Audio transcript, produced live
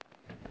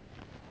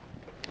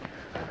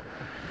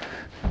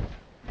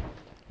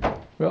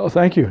Well,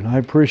 thank you. And I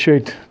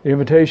appreciate the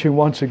invitation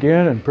once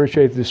again and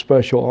appreciate this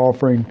special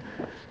offering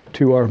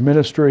to our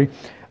ministry.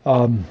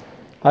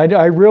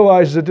 I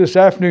realize that this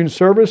afternoon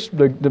service,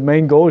 the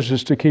main goal is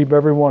just to keep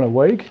everyone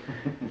awake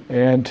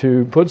and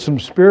to put some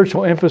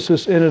spiritual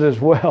emphasis in it as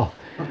well.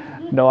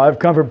 No, I've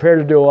come prepared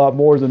to do a lot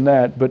more than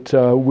that, but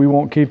we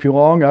won't keep you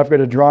long. I've got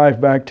to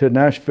drive back to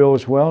Nashville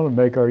as well and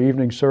make our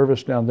evening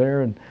service down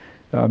there and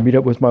meet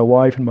up with my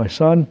wife and my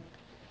son.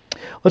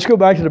 Let's go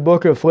back to the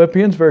book of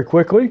Philippians very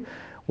quickly.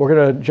 We're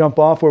going to jump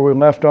off where we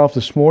left off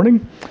this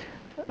morning,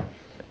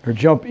 or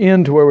jump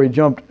into where we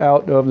jumped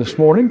out of this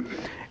morning.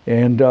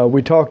 And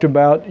we talked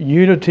about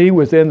unity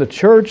within the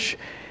church.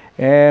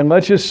 And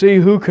let's just see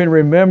who can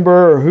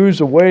remember, or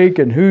who's awake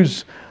and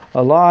who's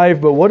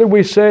alive. But what did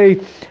we say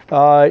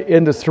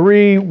in the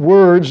three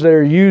words that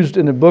are used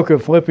in the book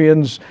of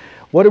Philippians?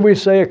 What did we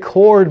say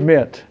accord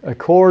meant?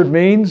 Accord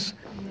means?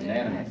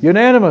 Unanimous.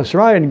 Unanimous,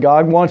 right. And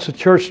God wants the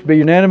church to be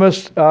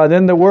unanimous.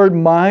 Then the word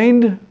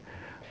mind.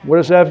 What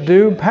does that have to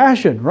do?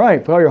 Passion,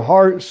 right. Put all your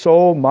heart,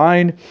 soul,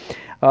 mind.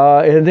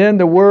 And then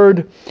the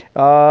word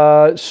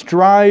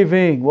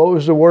striving. What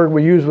was the word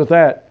we used with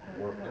that?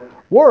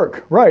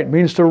 Work, right. It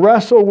means to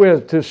wrestle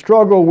with, to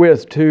struggle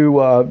with,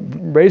 to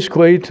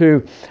basically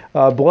to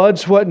blood,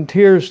 sweat, and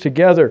tears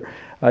together.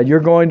 You're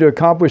going to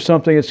accomplish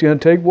something that's going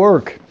to take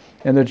work.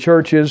 And the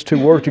church is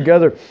to work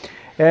together.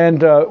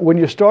 And when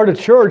you start a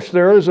church,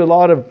 there is a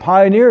lot of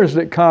pioneers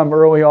that come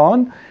early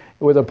on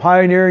with a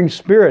pioneering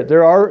spirit.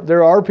 There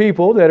are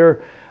people that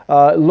are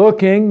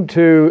looking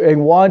to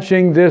and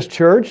watching this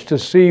church to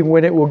see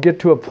when it will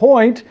get to a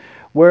point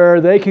where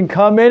they can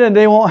come in and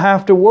they won't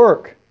have to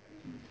work.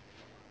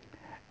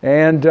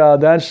 And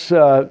that's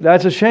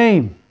a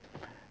shame,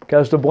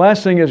 because the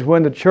blessing is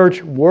when the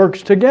church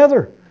works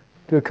together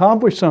to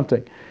accomplish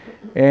something.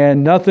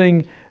 And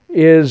nothing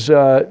is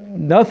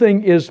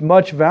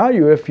much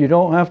value if you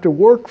don't have to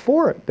work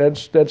for it.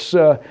 That's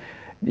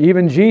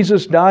even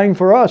Jesus dying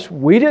for us.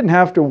 We didn't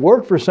have to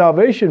work for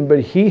salvation,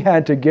 but He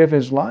had to give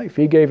His life.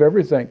 He gave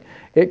everything.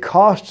 It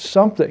costs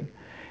something.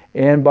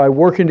 And by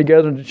working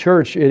together in the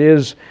church,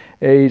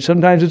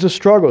 sometimes it's a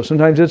struggle.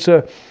 Sometimes it's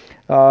a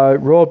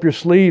roll up your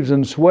sleeves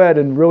and sweat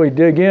and really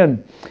dig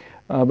in.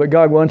 But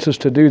God wants us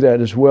to do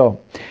that as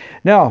well.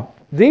 Now,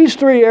 these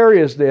three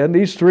areas then,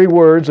 these three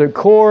words,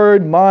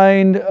 accord,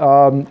 mind,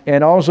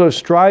 and also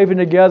striving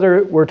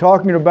together, we're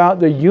talking about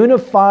the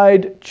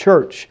unified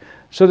church.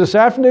 So this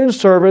afternoon's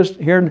service,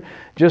 here in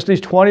just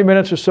these 20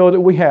 minutes or so that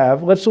we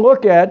have, let's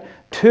look at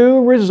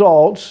two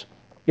results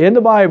in the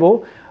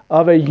Bible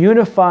of a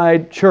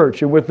unified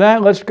church. And with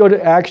that, let's go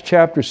to Acts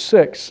chapter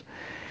 6.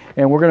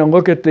 And we're going to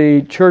look at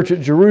the church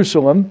at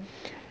Jerusalem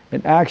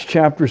in Acts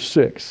chapter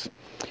 6.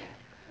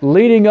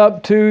 Leading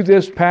up to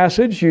this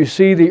passage, you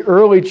see the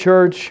early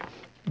church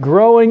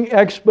growing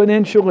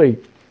exponentially.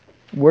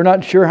 We're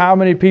not sure how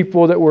many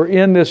people that were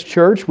in this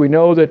church. We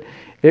know that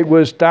it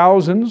was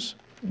thousands.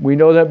 We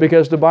know that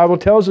because the Bible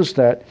tells us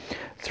that.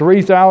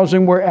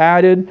 3,000 were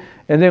added,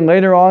 and then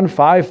later on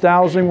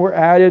 5,000 were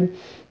added.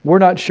 We're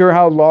not sure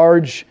how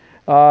large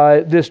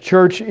this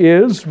church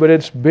is, but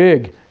it's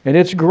big, and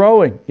it's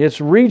growing.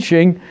 It's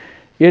reaching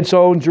its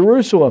own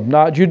Jerusalem.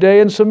 Not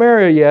Judea and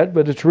Samaria yet,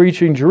 but it's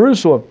reaching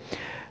Jerusalem.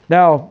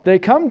 Now, they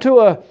come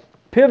to a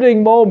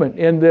pivoting moment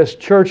in this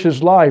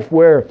church's life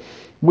where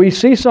we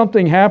see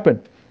something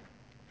happen.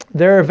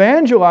 They're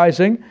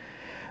evangelizing,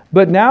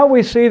 but now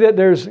we see that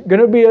there's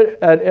going to be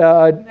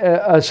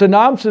a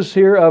synopsis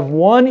here of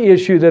one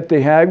issue that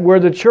they had where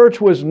the church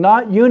was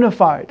not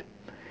unified.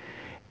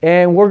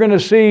 And we're going to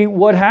see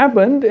what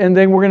happened, and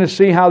then we're going to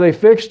see how they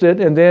fixed it,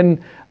 and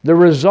then the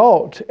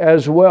result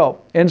as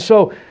well. And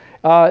so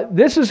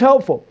this is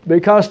helpful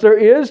because there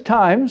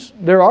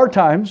are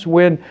times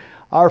when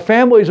our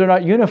families are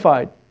not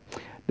unified.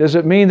 Does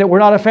it mean that we're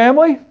not a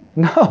family?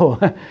 No.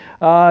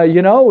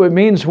 It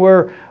means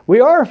we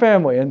are a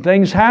family and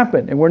things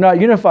happen and we're not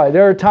unified.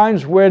 There are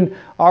times when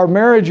our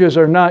marriages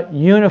are not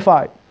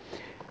unified.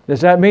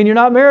 Does that mean you're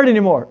not married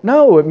anymore?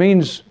 No, it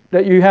means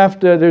that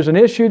there's an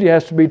issue that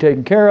has to be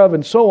taken care of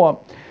and so on.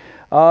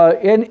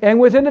 And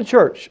within the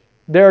church,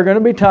 there are going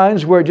to be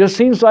times where it just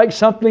seems like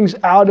something's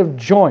out of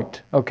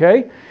joint,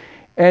 okay?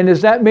 And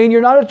does that mean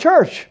you're not a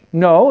church?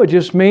 No, it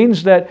just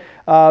means that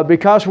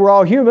because we're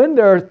all human,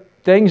 there are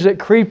things that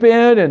creep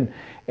in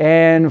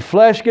and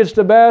flesh gets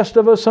the best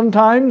of us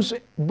sometimes.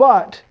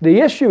 But the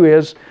issue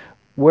is,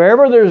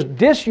 wherever there's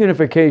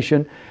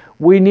disunification,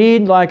 we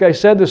need, like I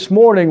said this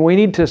morning, we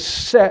need to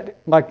set,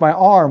 like my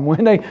arm.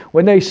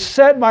 When they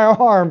set my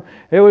arm,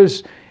 it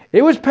was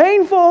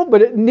painful,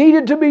 but it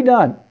needed to be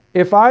done.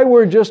 If I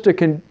went to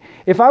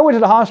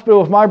the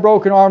hospital with my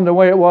broken arm the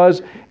way it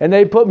was, and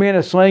they put me in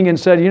a sling and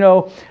said,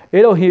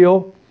 it'll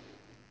heal.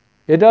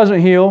 It doesn't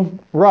heal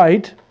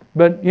right,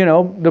 but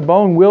the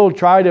bone will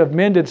try to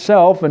mend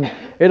itself, and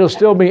it'll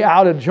still be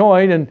out of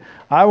joint, and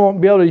I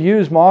won't be able to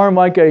use my arm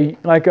like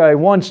I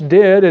once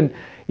did, and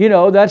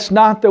that's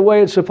not the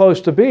way it's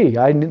supposed to be.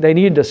 They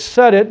needed to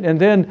set it and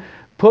then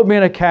put me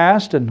in a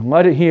cast and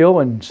let it heal,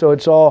 and so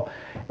it's all.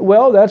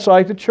 Well, that's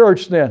like the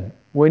church then.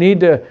 We need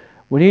to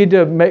We need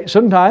to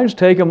sometimes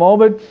take a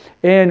moment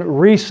and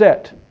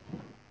reset.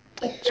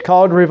 It's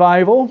called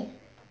revival.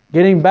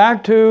 Getting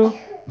back to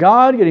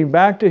God, getting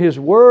back to His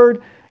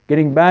Word,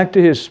 getting back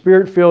to His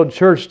Spirit-filled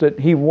church that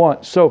He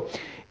wants. So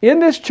in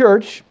this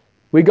church,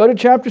 we go to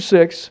chapter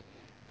 6,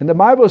 and the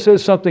Bible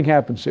says something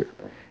happens here.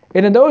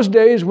 And in those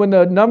days when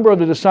the number of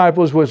the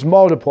disciples was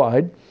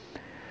multiplied,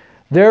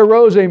 there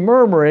arose a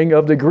murmuring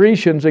of the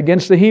Grecians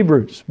against the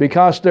Hebrews,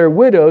 because their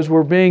widows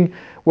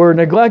were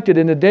neglected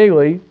in the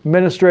daily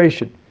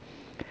ministration.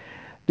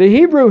 The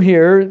Hebrew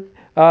here,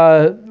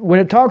 when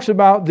it talks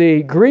about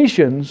the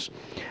Grecians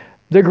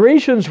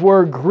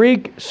were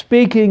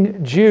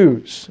Greek-speaking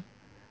Jews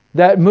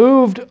that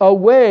moved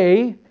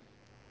away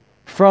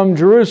from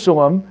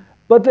Jerusalem,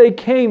 but they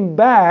came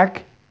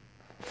back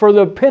for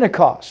the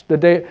Pentecost,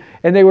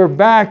 and they were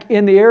back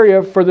in the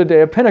area for the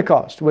day of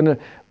Pentecost, when the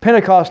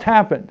Pentecost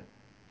happened.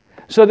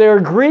 So they were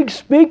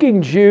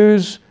Greek-speaking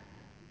Jews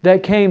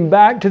that came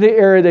back to the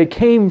area they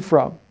came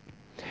from.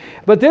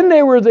 But then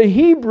they were the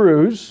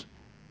Hebrews,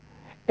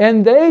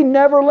 and they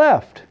never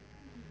left.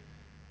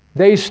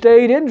 They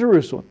stayed in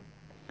Jerusalem.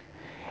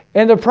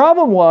 And the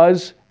problem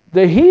was,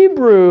 the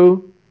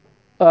Hebrew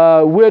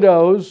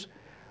widows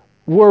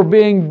were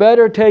being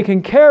better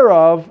taken care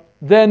of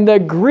than the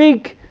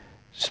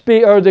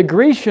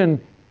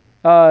Grecian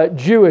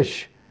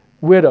Jewish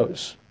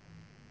widows.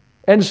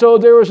 And so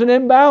there was an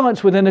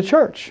imbalance within the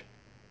church.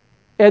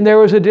 And there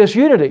was a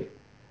disunity.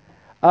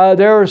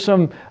 There were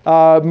some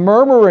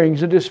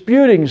murmurings and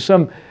disputings.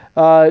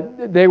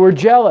 They were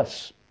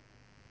jealous.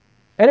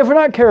 And if we're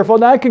not careful,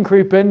 that can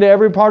creep into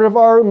every part of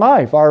our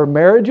life, our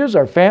marriages,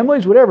 our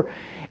families, whatever.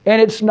 And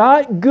it's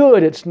not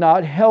good. It's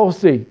not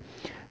healthy.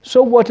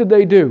 So what did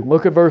they do?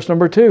 Look at verse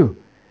number 2.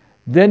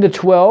 Then the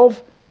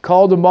 12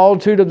 called the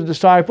multitude of the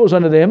disciples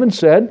unto them and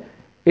said,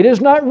 It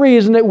is not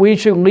reason that we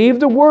should leave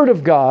the word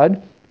of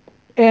God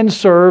and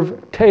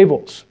serve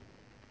tables.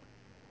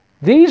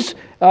 These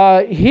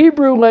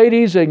Hebrew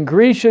ladies and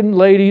Grecian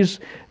ladies,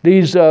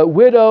 these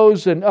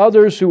widows and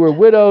others who were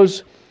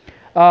widows,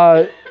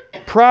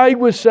 pride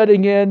was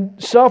setting in,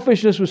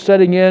 selfishness was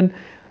setting in,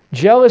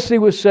 jealousy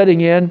was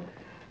setting in.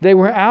 They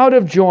were out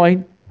of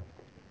joint.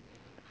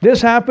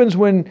 This happens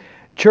when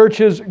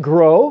churches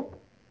grow,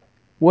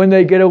 when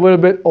they get a little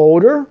bit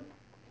older.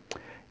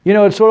 You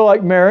know, it's sort of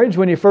like marriage.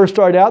 When you first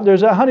start out,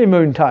 there's a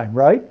honeymoon time,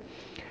 right?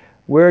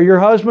 Where your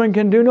husband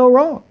can do no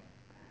wrong.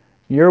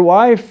 Your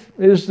wife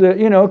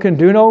can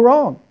do no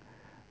wrong.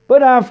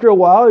 But after a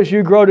while, as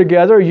you grow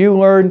together, you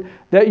learn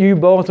that you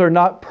both are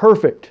not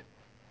perfect.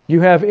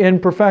 You have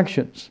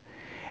imperfections.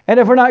 And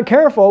if we're not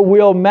careful,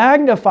 we'll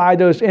magnify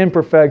those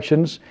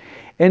imperfections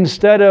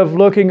instead of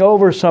looking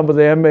over some of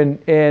them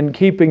and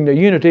keeping the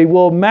unity.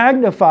 We'll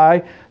magnify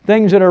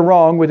things that are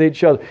wrong with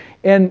each other.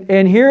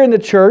 And here in the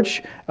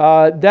church,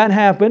 that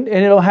happened,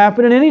 and it'll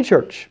happen in any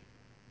church.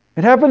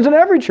 It happens in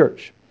every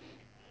church.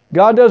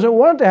 God doesn't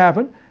want it to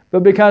happen,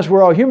 but because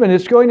we're all human,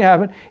 it's going to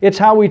happen. It's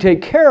how we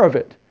take care of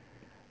it.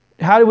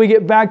 How do we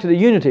get back to the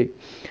unity?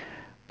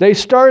 They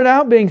started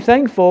out being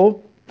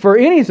thankful for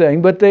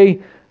anything, but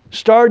they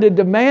started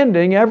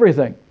demanding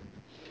everything.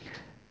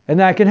 And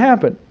that can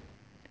happen.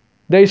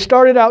 They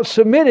started out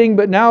submitting,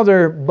 but now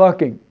they're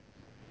bucking.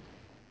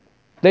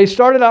 They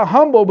started out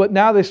humble, but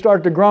now they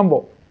start to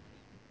grumble.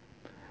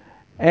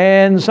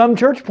 And some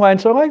church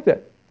plants are like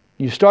that.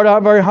 You start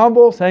out very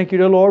humble. Thank you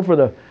to the Lord for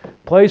the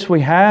place we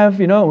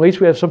have. At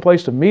least we have some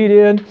place to meet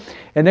in.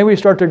 And then we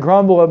start to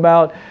grumble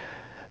about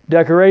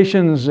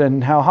decorations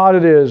and how hot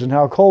it is and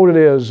how cold it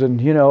is and,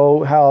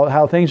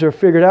 how things are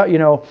figured out,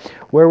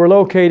 where we're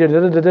located.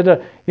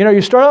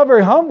 You start out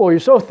very humble. You're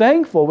so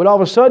thankful, but all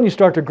of a sudden you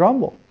start to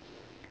grumble.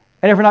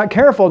 And if we're not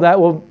careful, that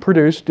will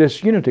produce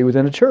disunity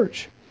within the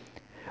church.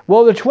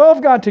 Well, the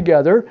 12 got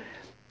together,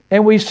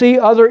 and we see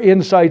other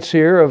insights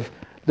here of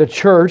the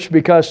church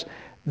because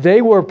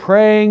they were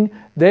praying,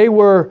 they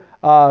were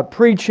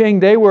preaching,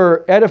 they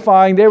were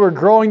edifying, they were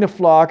growing the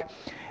flock.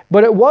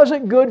 But it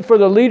wasn't good for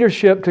the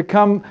leadership to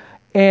come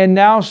and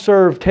now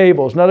serve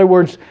tables. In other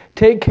words,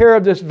 take care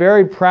of this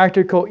very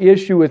practical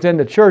issue within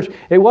the church.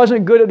 It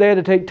wasn't good that they had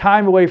to take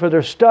time away for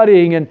their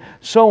studying and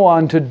so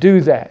on to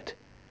do that.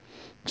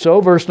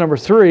 So, verse number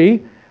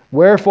 3,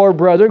 Wherefore,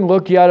 brethren,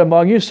 look ye out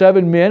among you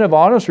 7 men of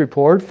honest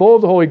report, full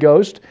of the Holy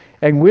Ghost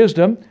and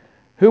wisdom,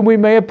 whom we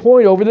may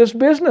appoint over this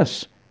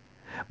business.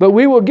 But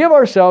we will give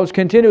ourselves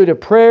continually to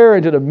prayer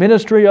and to the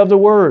ministry of the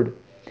word.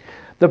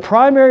 The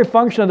primary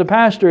function of the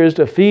pastor is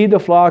to feed the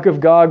flock of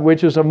God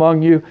which is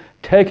among you,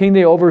 taking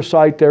the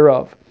oversight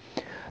thereof.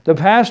 The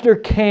pastor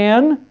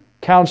can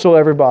counsel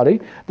everybody.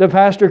 The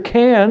pastor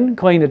can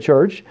clean the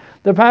church.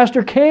 The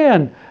pastor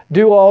can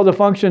do all the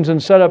functions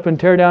and set up and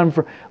tear down.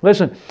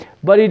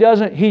 But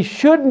he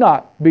should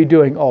not be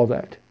doing all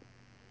that.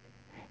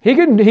 He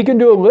can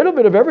do a little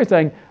bit of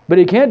everything, but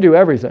he can't do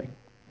everything.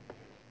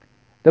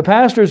 The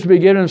pastor is to be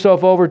giving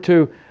himself over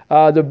to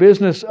the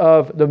business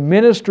of the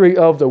ministry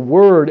of the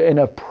word and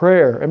of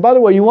prayer. And by the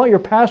way, you want your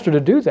pastor to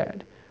do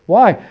that.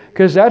 Why?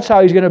 Because that's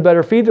how he's going to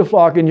better feed the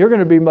flock, and you're going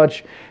to be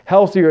much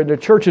healthier, and the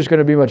church is going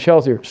to be much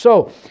healthier.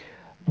 So,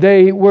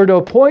 They were to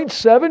appoint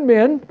 7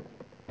 men,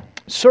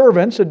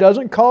 servants. It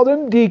doesn't call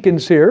them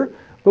deacons here,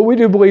 but we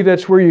do believe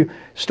that's where you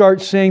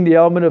start seeing the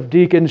element of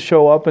deacons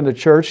show up in the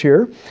church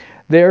here.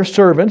 They are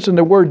servants, and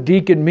the word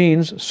deacon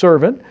means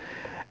servant.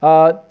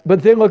 But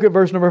then look at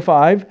verse number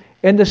 5.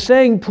 And the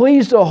saying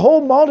pleased the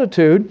whole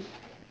multitude,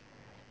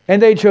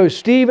 and they chose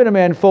Stephen, a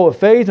man full of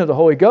faith and the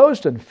Holy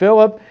Ghost, and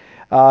Philip,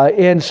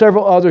 and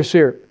several others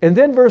here. And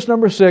then verse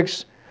number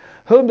 6,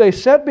 whom they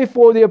set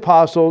before the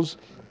apostles,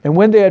 and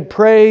when they had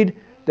prayed,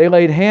 they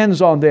laid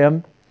hands on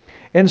them.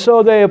 And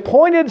so they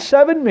appointed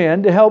 7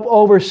 men to help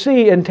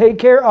oversee and take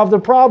care of the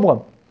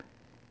problem.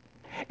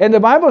 And the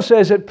Bible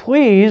says it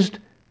pleased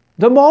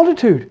the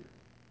multitude.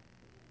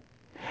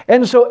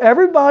 And so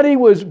everybody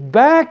was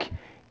back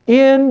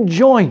in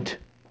joint.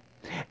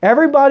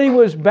 Everybody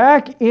was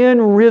back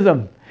in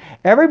rhythm.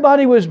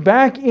 Everybody was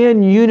back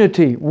in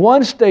unity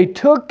once they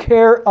took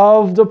care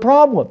of the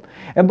problem.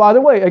 And by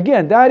the way,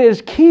 again, that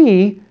is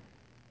key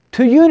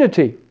to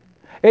unity.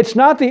 It's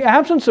not the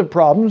absence of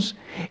problems.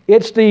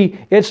 It's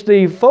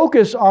the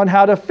focus on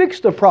how to fix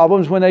the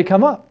problems when they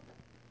come up.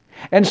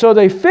 And so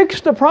they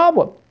fixed the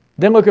problem.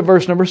 Then look at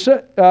verse number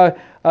 7.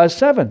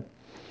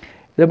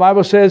 The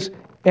Bible says,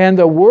 and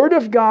the word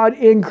of God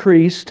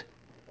increased,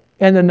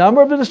 and the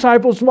number of the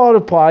disciples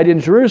multiplied in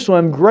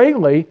Jerusalem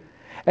greatly,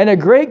 and a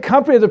great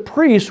company of the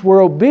priests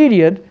were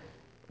obedient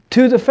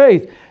to the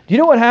faith. Do you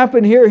know what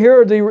happened here?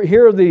 Here are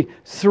the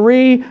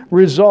 3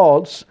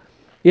 results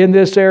in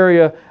this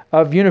area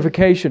of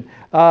unification.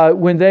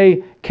 When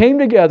they came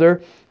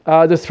together,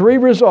 the 3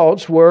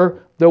 results were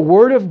the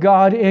word of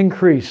God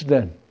increased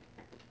then.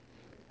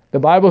 The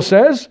Bible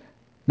says,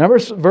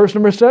 verse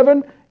number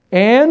 7,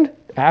 and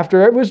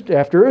after it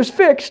was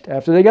fixed,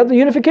 after they got the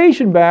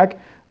unification back,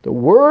 the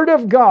word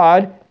of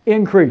God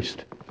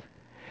increased.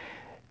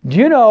 Do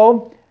you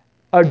know,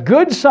 a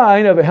good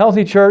sign of a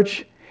healthy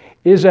church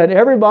is that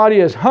everybody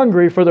is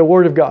hungry for the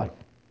word of God.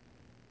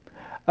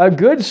 A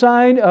good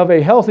sign of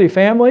a healthy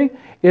family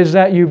is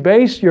that you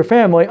base your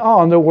family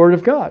on the word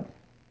of God.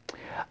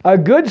 A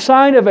good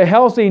sign of a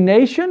healthy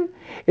nation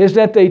is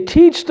that they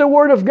teach the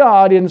word of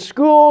God in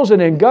schools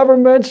and in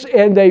governments,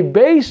 and they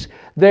base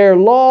their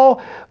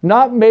law,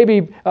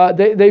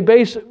 they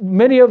base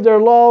many of their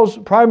laws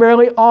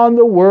primarily on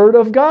the word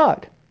of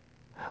God.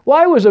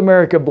 Why was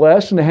America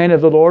blessed and the hand of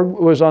the Lord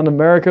was on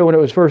America when it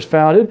was first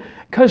founded?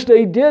 Because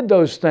they did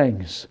those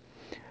things.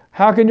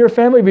 How can your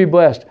family be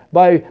blessed?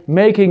 By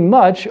making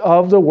much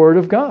of the word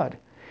of God.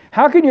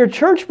 How can your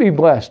church be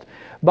blessed?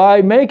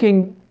 By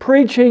making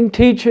preaching,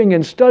 teaching,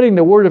 and studying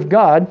the word of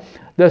God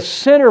the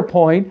center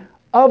point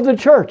of the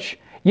church.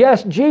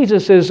 Yes,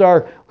 Jesus is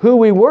who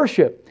we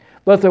worship.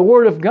 But the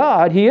Word of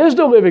God, He is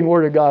the living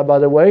Word of God, by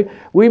the way.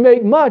 We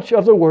make much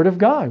of the Word of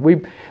God.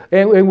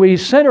 And we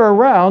center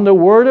around the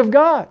Word of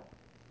God.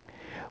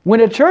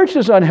 When a church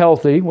is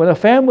unhealthy, when a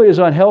family is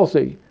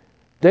unhealthy,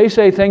 they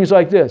say things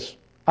like this: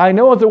 I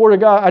know what the Word of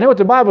God, I know what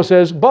the Bible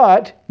says,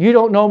 but you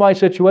don't know my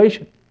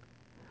situation.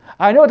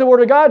 I know what the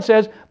Word of God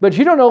says, but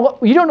you don't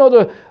know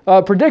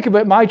the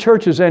predicament my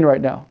church is in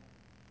right now.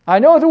 I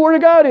know what the Word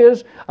of God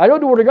is, I know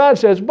what the Word of God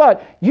says,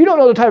 but you don't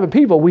know the type of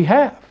people we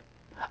have.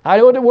 I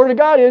know what the Word of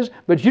God is,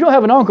 but you don't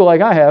have an uncle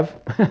like I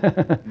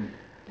have.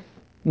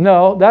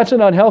 No, that's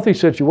an unhealthy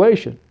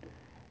situation.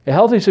 A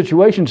healthy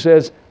situation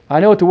says, I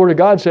know what the Word of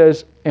God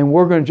says, and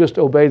we're going to just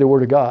obey the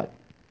Word of God.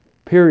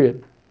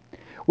 Period.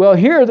 Well,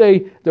 here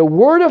the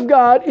Word of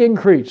God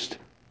increased.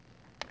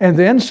 And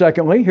then,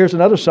 secondly, here's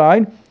another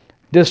sign: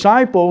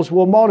 disciples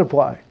will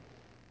multiply.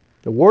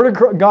 The Word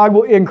of God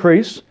will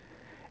increase,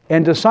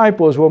 and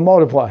disciples will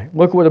multiply.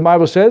 Look what the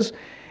Bible says.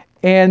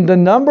 And the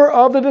number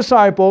of the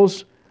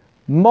disciples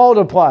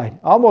multiplied.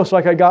 Almost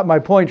like I got my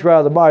points right out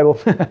of the Bible.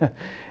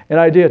 And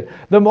I did.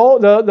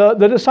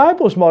 The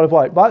disciples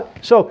multiplied.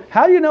 So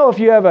how do you know if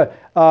you have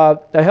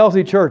a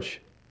healthy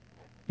church?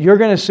 You're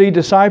going to see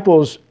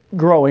disciples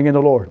growing in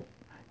the Lord.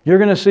 You're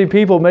going to see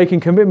people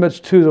making commitments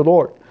to the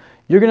Lord.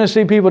 You're going to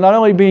see people not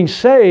only being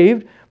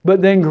saved,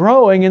 but then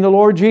growing in the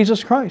Lord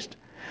Jesus Christ.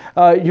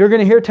 You're going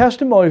to hear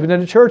testimonies within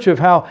the church of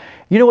how,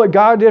 you know what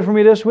God did for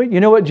me this week? You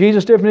know what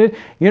Jesus did for me?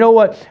 You know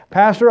what,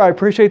 Pastor, I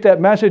appreciate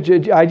that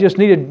message. I just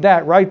needed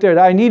that right there.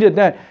 I needed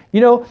that. You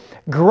know,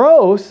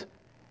 growth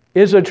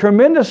is a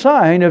tremendous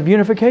sign of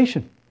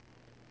unification.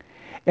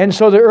 And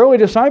so the early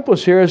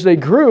disciples here, as they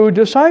grew,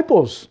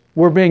 disciples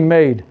were being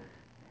made.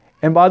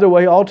 And by the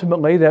way,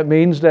 ultimately, that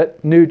means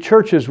that new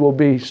churches will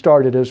be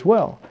started as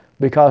well,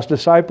 because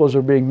disciples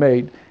are being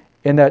made.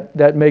 And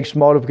that makes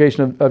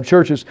multiplication of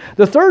churches.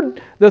 The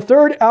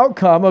third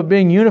outcome of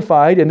being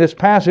unified in this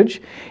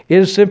passage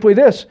is simply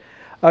this: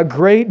 a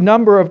great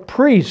number of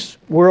priests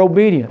were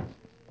obedient.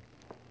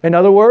 In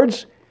other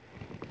words,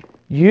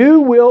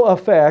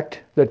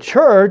 the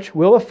church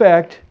will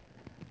affect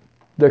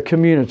the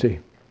community,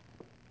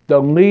 the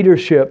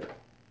leadership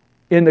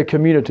in the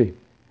community.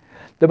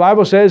 The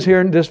Bible says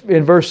here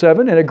in verse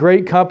 7, and a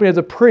great company of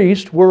the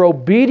priests were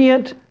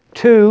obedient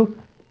to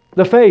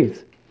the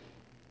faith.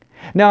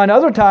 Now, in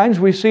other times,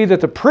 we see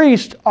that the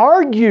priests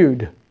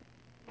argued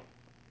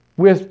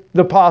with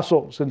the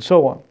apostles and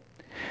so on.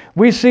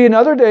 We see in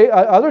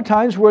other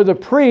times where the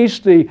priests,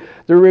 the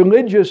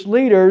religious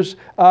leaders,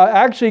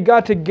 actually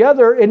got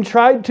together and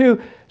tried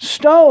to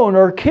stone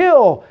or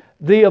kill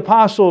the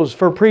apostles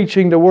for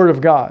preaching the Word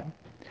of God.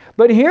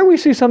 But here we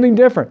see something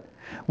different.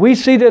 We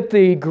see that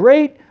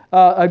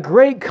a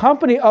great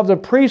company of the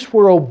priests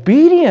were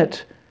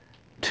obedient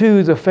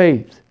to the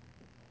faith.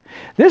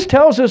 This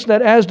tells us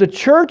that as the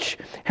church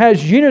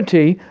has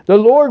unity, the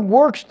Lord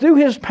works through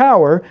His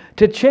power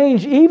to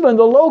change even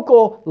the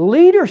local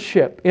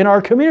leadership in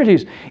our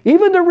communities.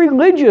 Even the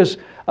religious,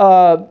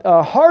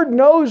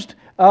 hard-nosed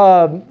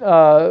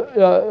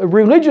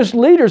religious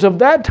leaders of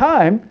that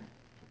time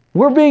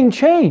were being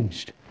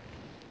changed.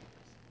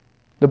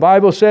 The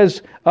Bible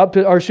says, up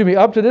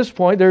to this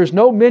point, there is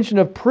no mention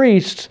of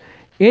priests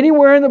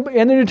anywhere in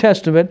the New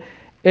Testament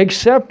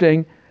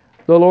excepting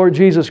the Lord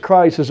Jesus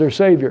Christ as their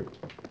Savior.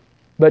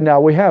 But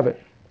now we have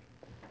it.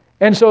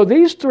 And so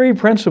these three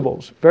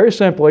principles, very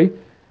simply,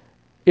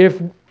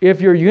 if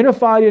you're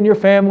unified in your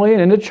family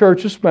and in the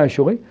church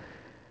especially,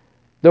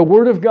 the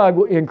Word of God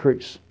will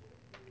increase.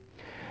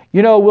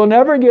 You know, we'll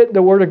never get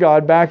the Word of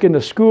God back in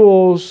the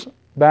schools,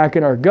 back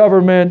in our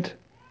government,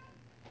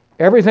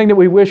 everything that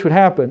we wish would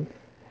happen,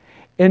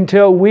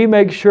 until we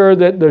make sure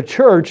that the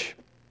church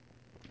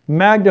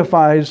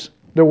magnifies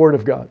the Word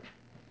of God.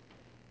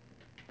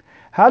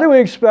 How do we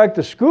expect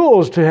the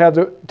schools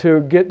to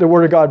get the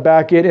Word of God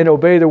back in and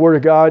obey the Word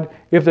of God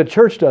if the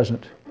church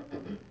doesn't?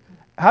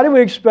 How do we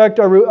expect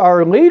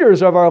our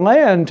leaders of our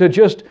land to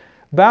just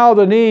bow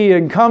the knee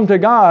and come to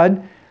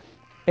God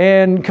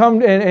and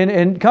come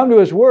to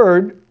His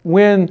Word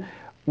when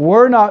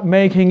we're not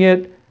making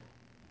it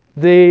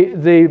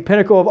the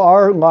pinnacle of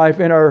our life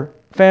in our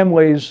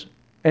families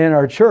and in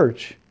our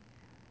church?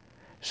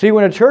 See,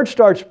 when a church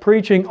starts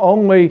preaching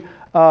only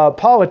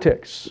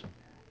politics,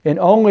 and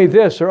only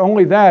this or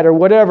only that or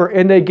whatever,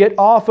 and they get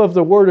off of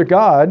the Word of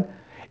God,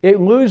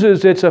 it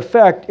loses its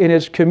effect in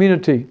its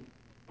community,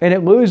 and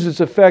it loses its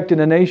effect in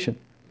the nation.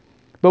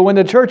 But when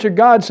the church of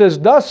God says,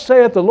 "Thus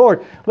saith the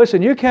Lord,"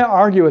 listen, you can't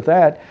argue with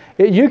that.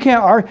 You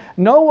can't argue.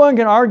 No one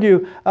can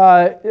argue.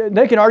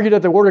 They can argue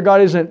that the Word of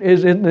God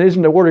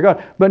isn't the Word of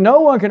God, but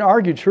no one can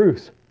argue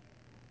truth.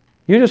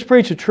 You just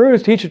preach the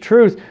truth, teach the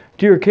truth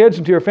to your kids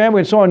and to your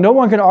family and so on. No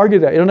one can argue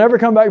that. It'll never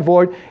come back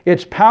void.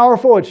 It's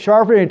powerful. It's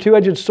sharper than a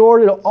two-edged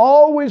sword. It'll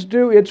always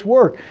do its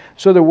work.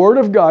 So the Word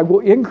of God will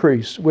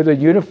increase with a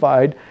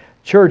unified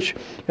church.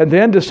 And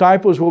then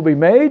disciples will be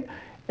made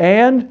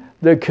and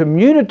the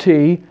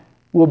community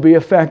will be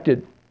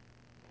affected.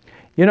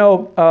 You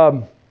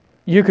know,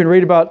 you can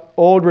read about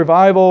old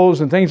revivals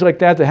and things like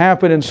that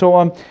happen and so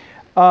on.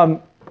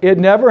 It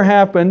never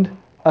happened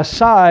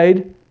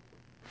aside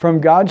from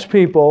God's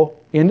people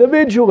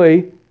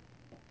individually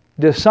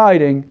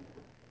deciding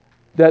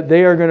that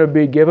they are going to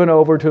be given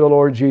over to the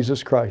Lord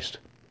Jesus Christ.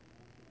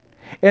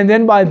 And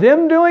then by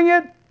them doing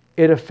it,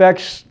 it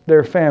affects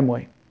their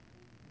family.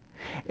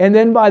 And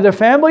then by the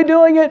family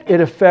doing it,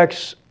 it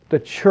affects the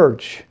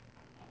church.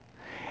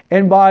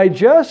 And by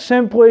just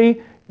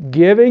simply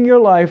giving your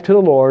life to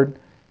the Lord,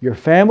 your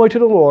family to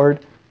the Lord,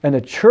 and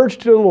the church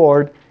to the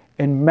Lord,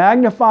 and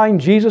magnifying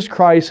Jesus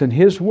Christ and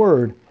His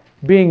Word,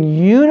 being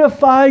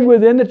unified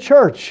within the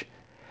church,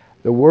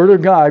 the Word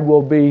of God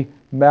will be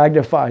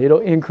magnified. It'll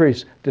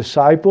increase.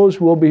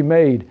 Disciples will be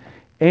made,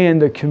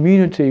 and the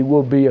community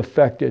will be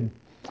affected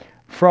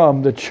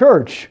from the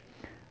church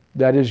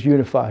that is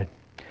unified.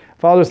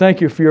 Father,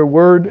 thank You for Your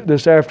Word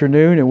this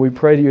afternoon, and we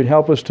pray that You'd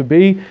help us to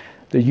be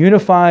the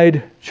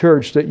unified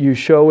church that You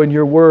show in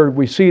Your Word.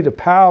 We see the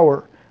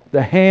power,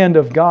 the hand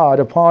of God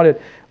upon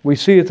it. We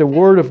see that the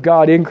Word of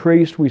God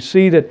increased. We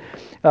see that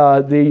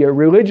the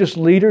religious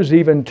leaders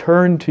even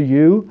turned to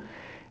You.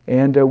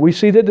 And we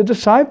see that the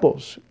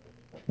disciples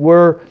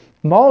were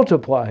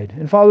multiplied.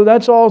 And Father,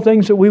 that's all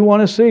things that we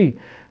want to see.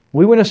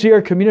 We want to see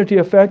our community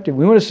affected.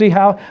 We want to see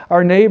how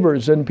our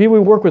neighbors and people we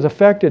work with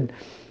affected.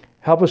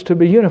 Help us to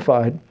be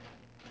unified,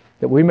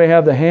 that we may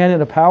have the hand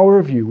and the power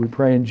of You. We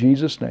pray in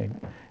Jesus' name.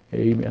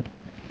 Amen.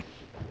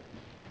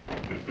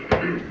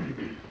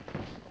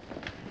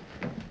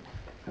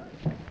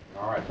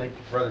 All right, thank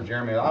you, Brother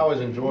Jeremy. I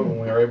always enjoy when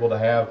we are able to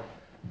have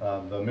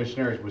the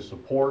missionaries with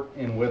support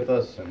in with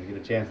us and get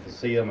a chance to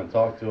see them and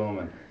talk to them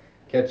and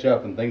catch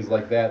up and things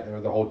like that,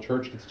 or the whole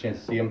church gets a chance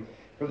to see them.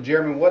 Brother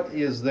Jeremy, what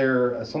is there